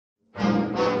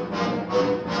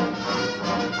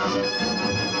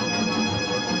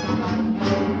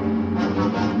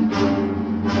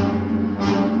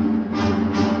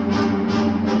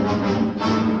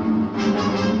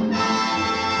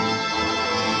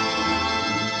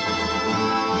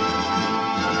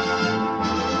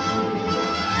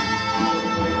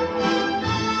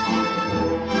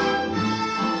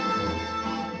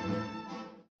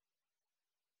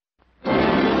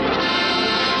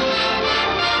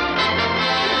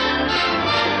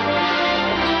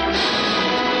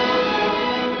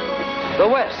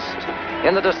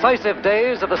In the decisive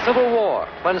days of the Civil War,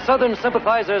 when Southern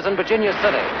sympathizers in Virginia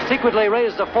City secretly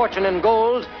raised a fortune in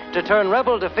gold to turn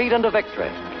rebel defeat into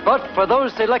victory. But for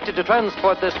those selected to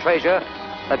transport this treasure,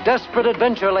 a desperate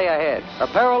adventure lay ahead. A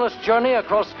perilous journey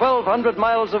across 1,200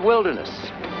 miles of wilderness,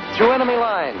 through enemy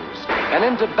lines, and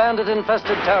into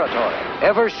bandit-infested territory,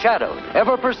 ever shadowed,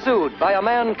 ever pursued by a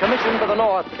man commissioned to the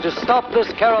North to stop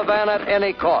this caravan at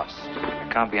any cost. There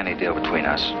can't be any deal between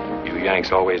us. You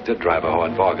Yanks always did drive a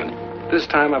hard bargain. This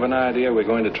time I've an idea we're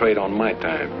going to trade on my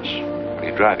terms. What are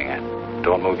you driving at?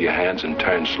 Don't move your hands and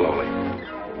turn slowly.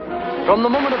 From the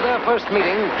moment of their first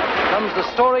meeting comes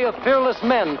the story of fearless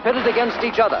men pitted against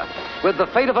each other, with the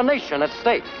fate of a nation at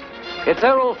stake. It's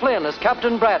Errol Flynn as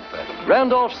Captain Bradford,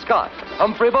 Randolph Scott,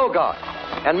 Humphrey Bogart,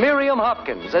 and Miriam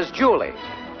Hopkins as Julie,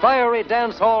 fiery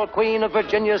dance hall queen of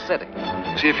Virginia City.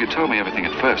 See, if you told me everything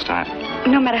at first,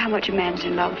 No matter how much a man's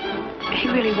in love, he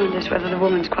really wonders whether the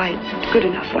woman's quite good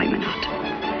enough for him or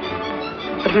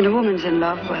not. But when a woman's in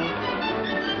love,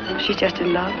 well, she's just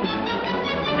in love.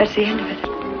 That's the end of it.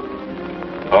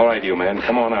 All right, you men,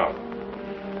 come on out.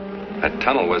 That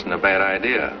tunnel wasn't a bad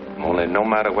idea. Only no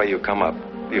matter where you come up,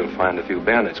 you'll find a few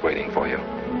bandits waiting for you.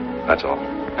 That's all.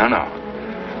 No.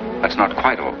 That's not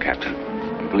quite all, Captain.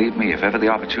 And believe me, if ever the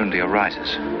opportunity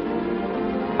arises,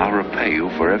 I'll repay you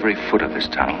for every foot of this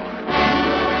tunnel.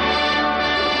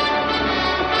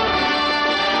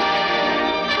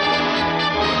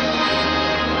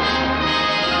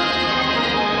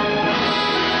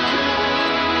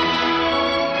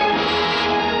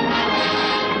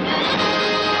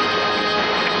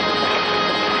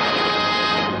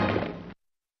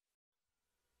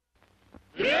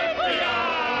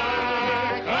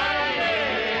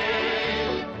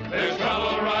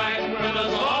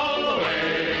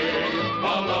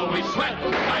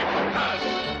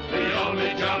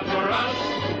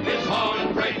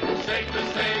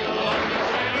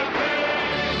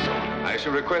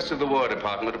 Request of the War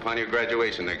Department upon your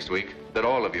graduation next week that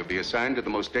all of you be assigned to the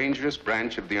most dangerous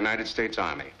branch of the United States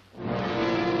Army.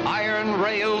 Iron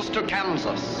rails to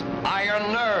Kansas,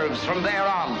 iron nerves from there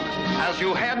on, as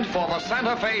you head for the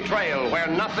Santa Fe Trail where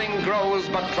nothing grows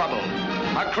but trouble.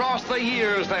 Across the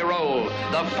years they roll,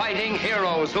 the fighting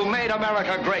heroes who made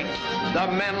America great,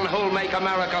 the men who'll make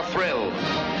America thrill.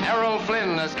 Errol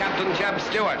Flynn as Captain Jeb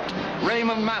Stuart,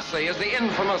 Raymond Massey as the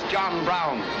infamous John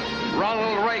Brown,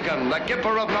 Ronald Reagan, the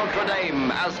Gipper of Notre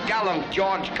Dame, as gallant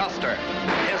George Custer.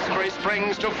 History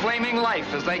springs to flaming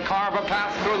life as they carve a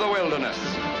path through the wilderness.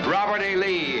 Robert E.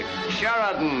 Lee,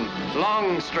 Sheridan,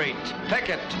 Longstreet,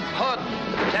 Pickett, Hood,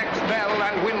 Tex Bell,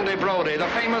 and Windy Brody, the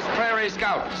famous Prairie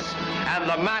Scouts. And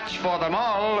the match for them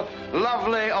all,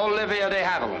 lovely Olivia de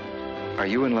Havilland. Are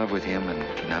you in love with him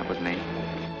and not with me?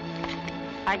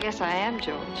 I guess I am,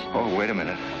 George. Oh, wait a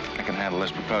minute. I can handle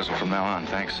this proposal from now on.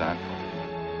 Thanks, son.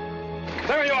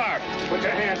 There you are. Put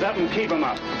your hands up and keep them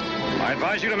up. I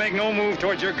advise you to make no move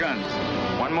towards your guns.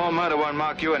 One more murder won't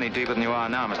mark you any deeper than you are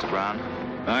now, Mr. Brown.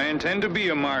 I intend to be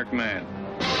a marked man.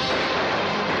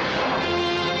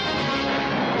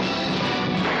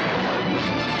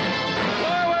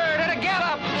 Forward and a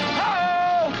gallop!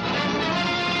 Hold!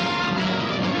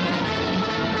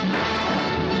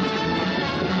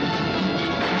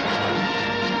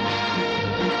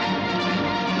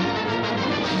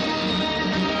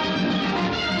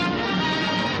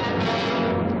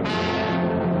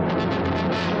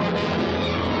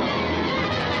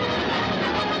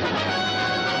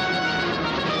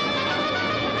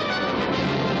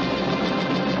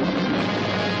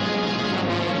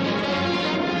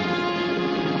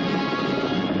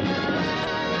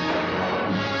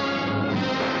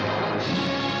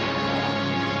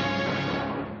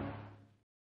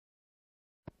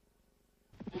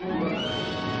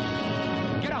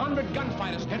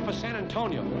 Gunfighters head for San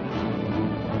Antonio.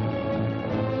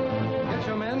 Get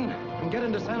your men and get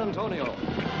into San Antonio.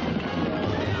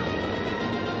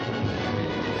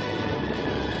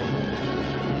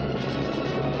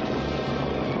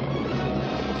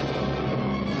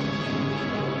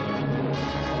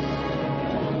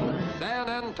 San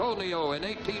Antonio in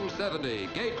 1870,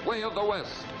 gateway of the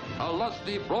West. A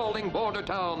lusty, brawling border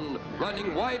town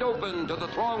running wide open to the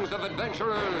throngs of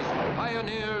adventurers,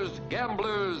 pioneers,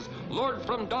 gamblers, lured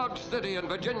from Dodge City and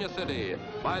Virginia City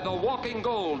by the walking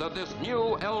gold of this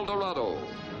new El Dorado.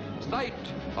 Site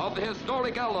of the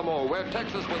historic Alamo where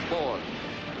Texas was born.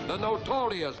 The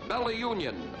notorious Bella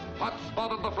Union, hot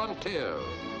spot of the frontier,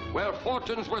 where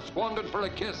fortunes were squandered for a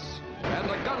kiss and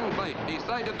the gunfight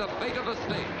decided the fate of the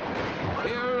state.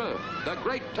 Here, the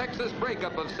great Texas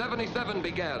breakup of '77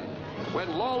 began,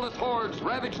 when lawless hordes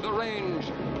ravaged the range,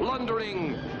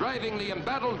 plundering, driving the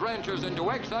embattled ranchers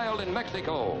into exile in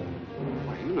Mexico.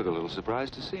 Why, you look a little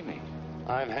surprised to see me.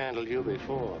 I've handled you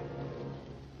before.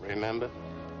 Remember?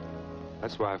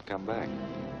 That's why I've come back.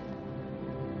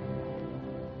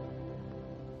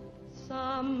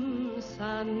 Some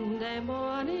Sunday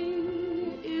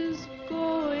morning is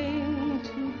going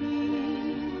to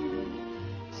be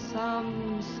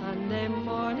some Sunday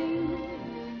morning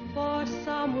for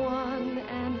someone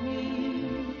and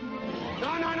me.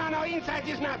 No, inside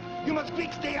is not. You must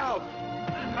quick stay out.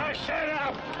 Shut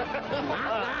up.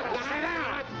 Shut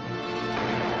up.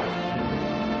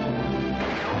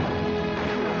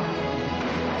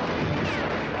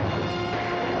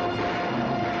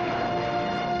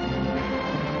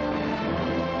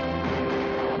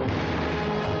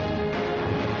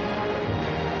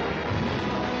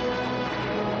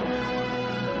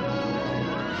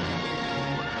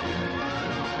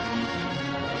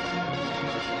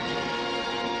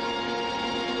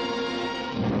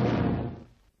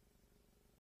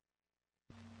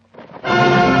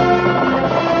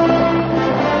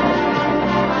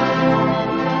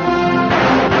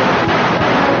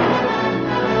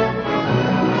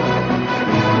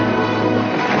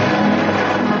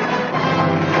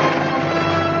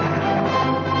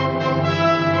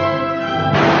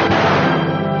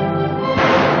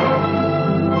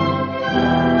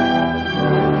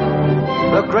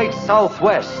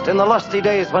 Southwest, in the lusty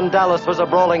days when Dallas was a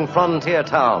brawling frontier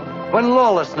town, when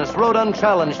lawlessness rode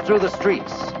unchallenged through the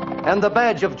streets, and the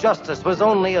badge of justice was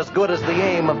only as good as the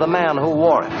aim of the man who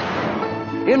wore it.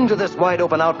 Into this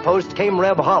wide-open outpost came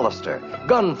Reb Hollister,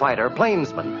 gunfighter,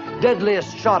 plainsman,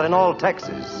 deadliest shot in all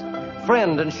Texas,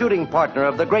 friend and shooting partner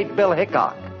of the great Bill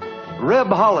Hickok. Reb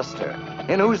Hollister,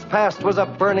 in whose past was a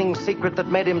burning secret that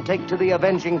made him take to the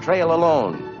avenging trail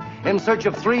alone, in search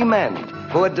of 3 men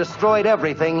who had destroyed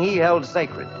everything he held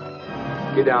sacred.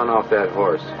 Get down off that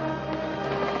horse.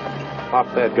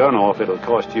 Pop that gun off, it'll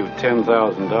cost you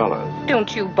 $10,000.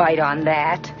 Don't you bite on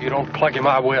that. You don't plug him,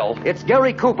 I will. It's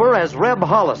Gary Cooper as Reb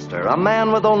Hollister, a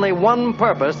man with only one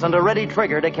purpose and a ready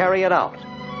trigger to carry it out.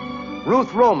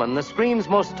 Ruth Roman, the screen's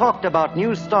most talked about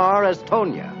new star as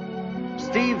Tonya.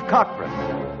 Steve Cochran,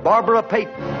 Barbara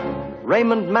Payton,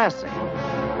 Raymond Massey,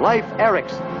 Leif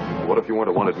Erikson. What if you weren't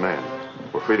a wanted man?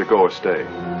 We're free to go or stay.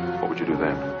 What would you do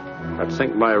then? I'd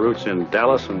sink my roots in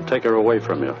Dallas and take her away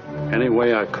from you. Any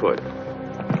way I could.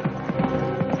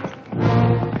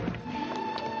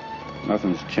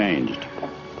 Nothing's changed.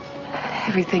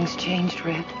 Everything's changed,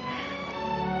 Red.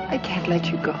 I can't let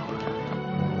you go.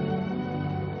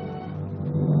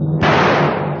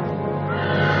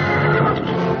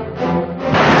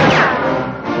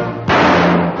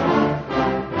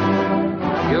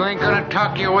 You ain't gonna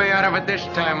talk your way out of it this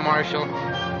time, Marshal.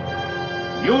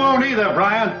 You won't either,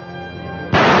 Brian.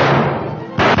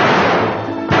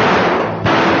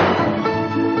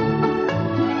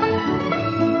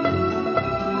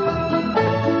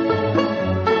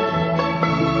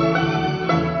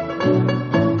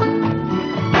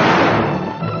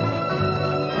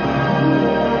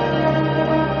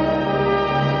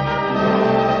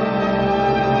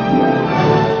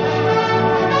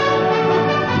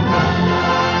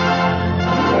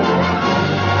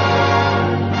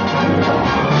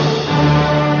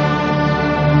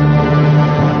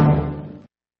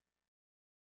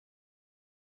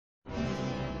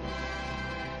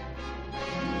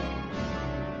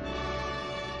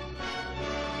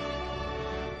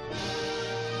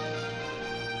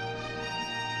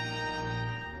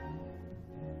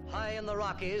 In the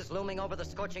Rockies, looming over the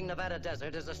scorching Nevada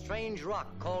desert, is a strange rock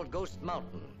called Ghost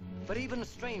Mountain. But even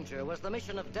stranger was the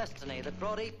mission of destiny that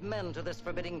brought 8 men to this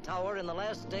forbidding tower in the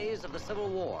last days of the Civil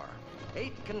War.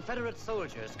 8 Confederate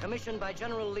soldiers commissioned by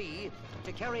General Lee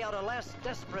to carry out a last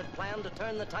desperate plan to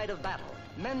turn the tide of battle.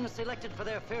 Men selected for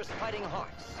their fierce fighting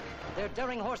hearts, their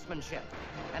daring horsemanship,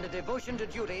 and a devotion to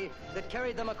duty that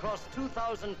carried them across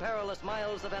 2,000 perilous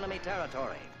miles of enemy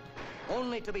territory,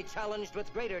 only to be challenged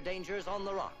with greater dangers on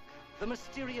the rock. The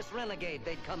mysterious renegade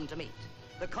they'd come to meet,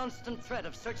 the constant threat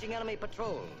of searching enemy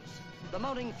patrols, the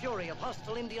mounting fury of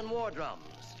hostile Indian war drums,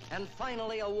 and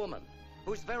finally a woman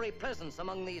whose very presence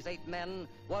among these 8 men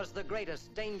was the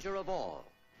greatest danger of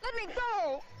all. Let me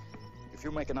go! If you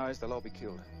make a noise, they'll all be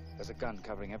killed. There's a gun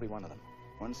covering every one of them.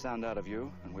 One sound out of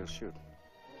you, and we'll shoot.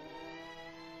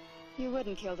 You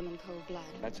wouldn't kill them in cold blood.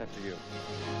 That's up to you.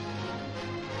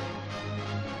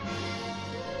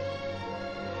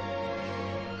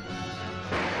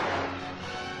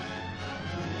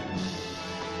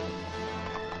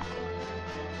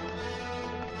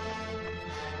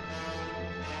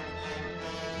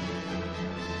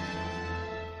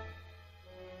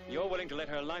 You're willing to let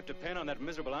her life depend on that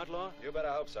miserable outlaw? You better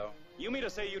hope so. You mean to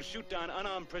say you'd shoot down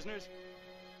unarmed prisoners?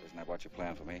 Isn't that what you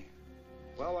planned for me?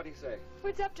 Well, what do you say?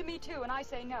 Well, it's up to me, too, and I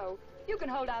say no. You can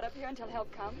hold out up here until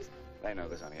help comes. They know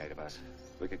there's only 8 of us.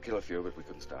 We could kill a few, but we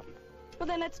couldn't stop them. Well,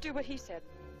 then let's do what he said.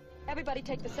 Everybody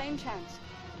take the same chance.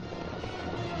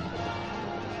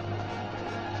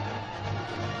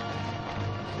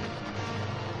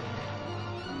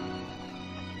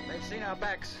 They've seen our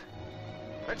backs.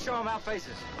 Let's show them our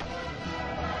faces.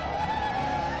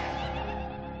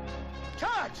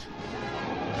 Charge!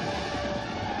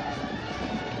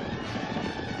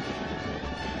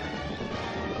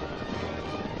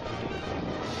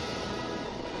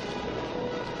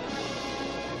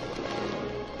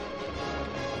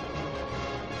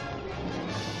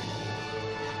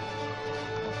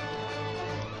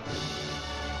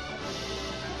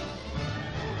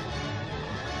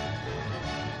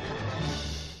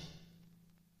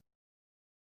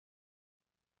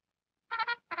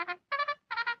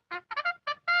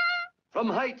 From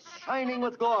heights shining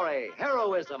with glory,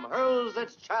 heroism hurls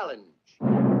its challenge.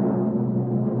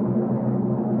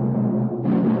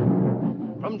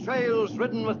 From trails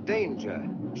ridden with danger,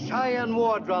 Cheyenne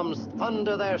war drums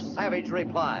thunder their savage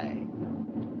reply.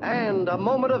 And a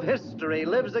moment of history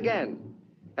lives again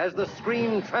as the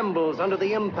screen trembles under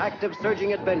the impact of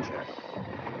surging adventure.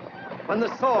 When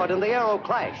the sword and the arrow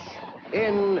clash,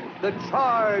 in the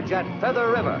charge at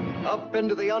Feather River, up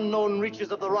into the unknown reaches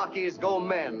of the Rockies go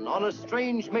men on a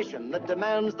strange mission that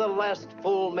demands the last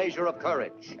full measure of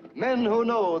courage. Men who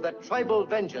know that tribal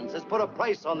vengeance has put a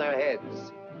price on their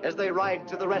heads as they ride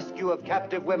to the rescue of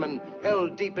captive women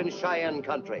held deep in Cheyenne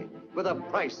country with a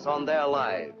price on their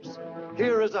lives.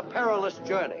 Here is a perilous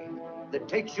journey that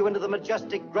takes you into the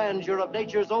majestic grandeur of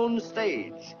nature's own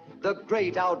stage, the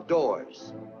great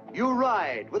outdoors. You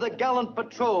ride with a gallant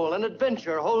patrol and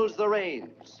adventure holds the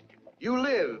reins. You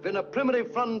live in a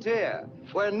primitive frontier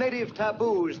where native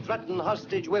taboos threaten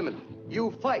hostage women.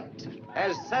 You fight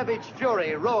as savage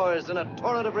fury roars in a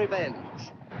torrent of revenge.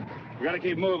 We gotta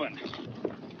keep moving.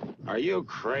 Are you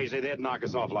crazy? They'd knock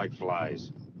us off like flies.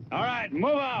 All right,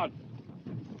 move out.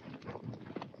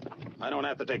 I don't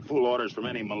have to take full orders from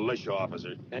any militia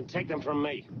officer. Then take them from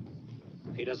me.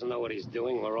 If he doesn't know what he's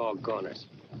doing, we're all goners.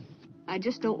 I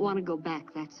just don't want to go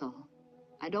back, that's all.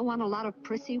 I don't want a lot of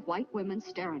prissy white women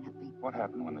staring at me. What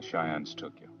happened when the Cheyennes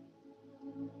took you?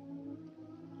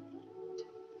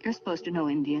 You're supposed to know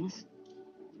Indians.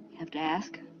 You have to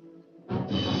ask.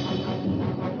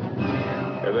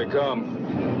 Here they come.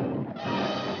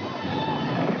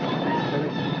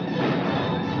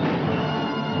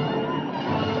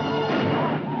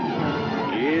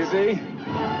 Easy.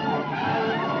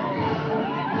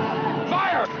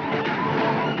 Fire!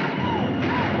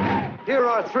 Here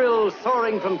are thrills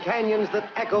soaring from canyons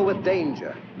that echo with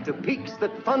danger to peaks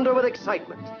that thunder with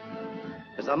excitement.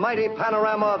 There's a mighty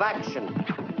panorama of action.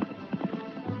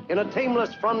 In a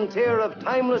tameless frontier of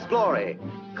timeless glory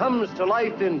comes to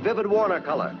life in vivid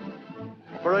Warner-color.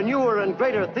 For a newer and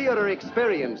greater theater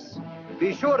experience,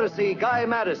 be sure to see Guy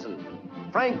Madison,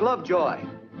 Frank Lovejoy,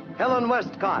 Helen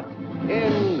Westcott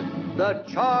in The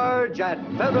Charge at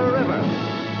Feather River.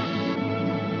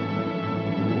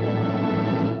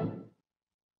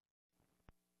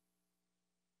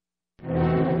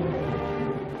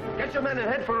 Get your men and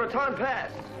head for Raton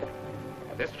Pass.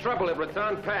 There's trouble at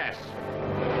Raton Pass.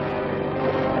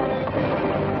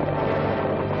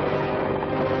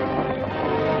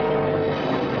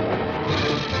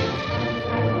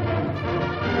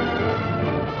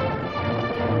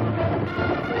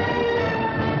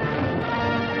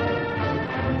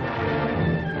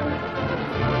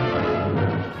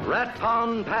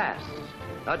 Raton Pass,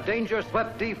 a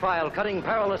danger-swept defile cutting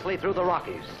perilously through the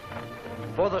Rockies.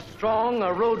 For the strong,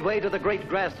 a roadway to the great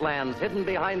grasslands hidden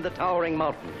behind the towering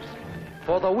mountains.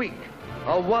 For the weak,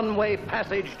 a one-way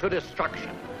passage to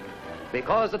destruction.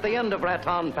 Because at the end of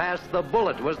Raton Pass, the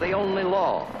bullet was the only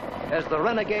law, as the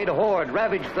renegade horde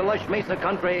ravaged the lush mesa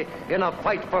country in a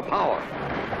fight for power.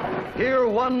 Here,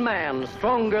 one man,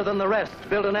 stronger than the rest,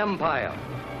 built an empire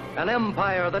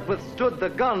that withstood the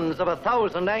guns of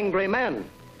 1,000 angry men,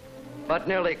 but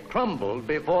nearly crumbled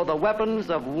before the weapons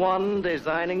of one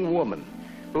designing woman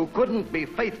who couldn't be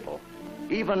faithful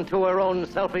even to her own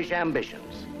selfish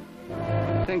ambitions.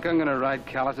 Think I'm gonna ride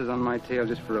calluses on my tail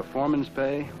just for a foreman's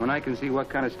pay when I can see what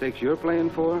kind of stakes you're playing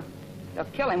for? They'll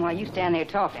kill him while you stand there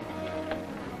talking.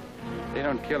 They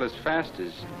don't kill as fast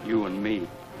as you and me.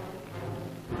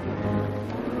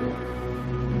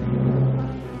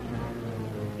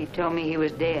 He told me he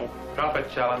was dead. Drop it,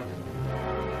 Chellan.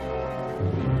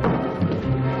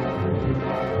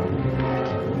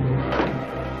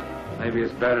 Maybe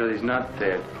it's better that he's not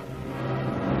dead.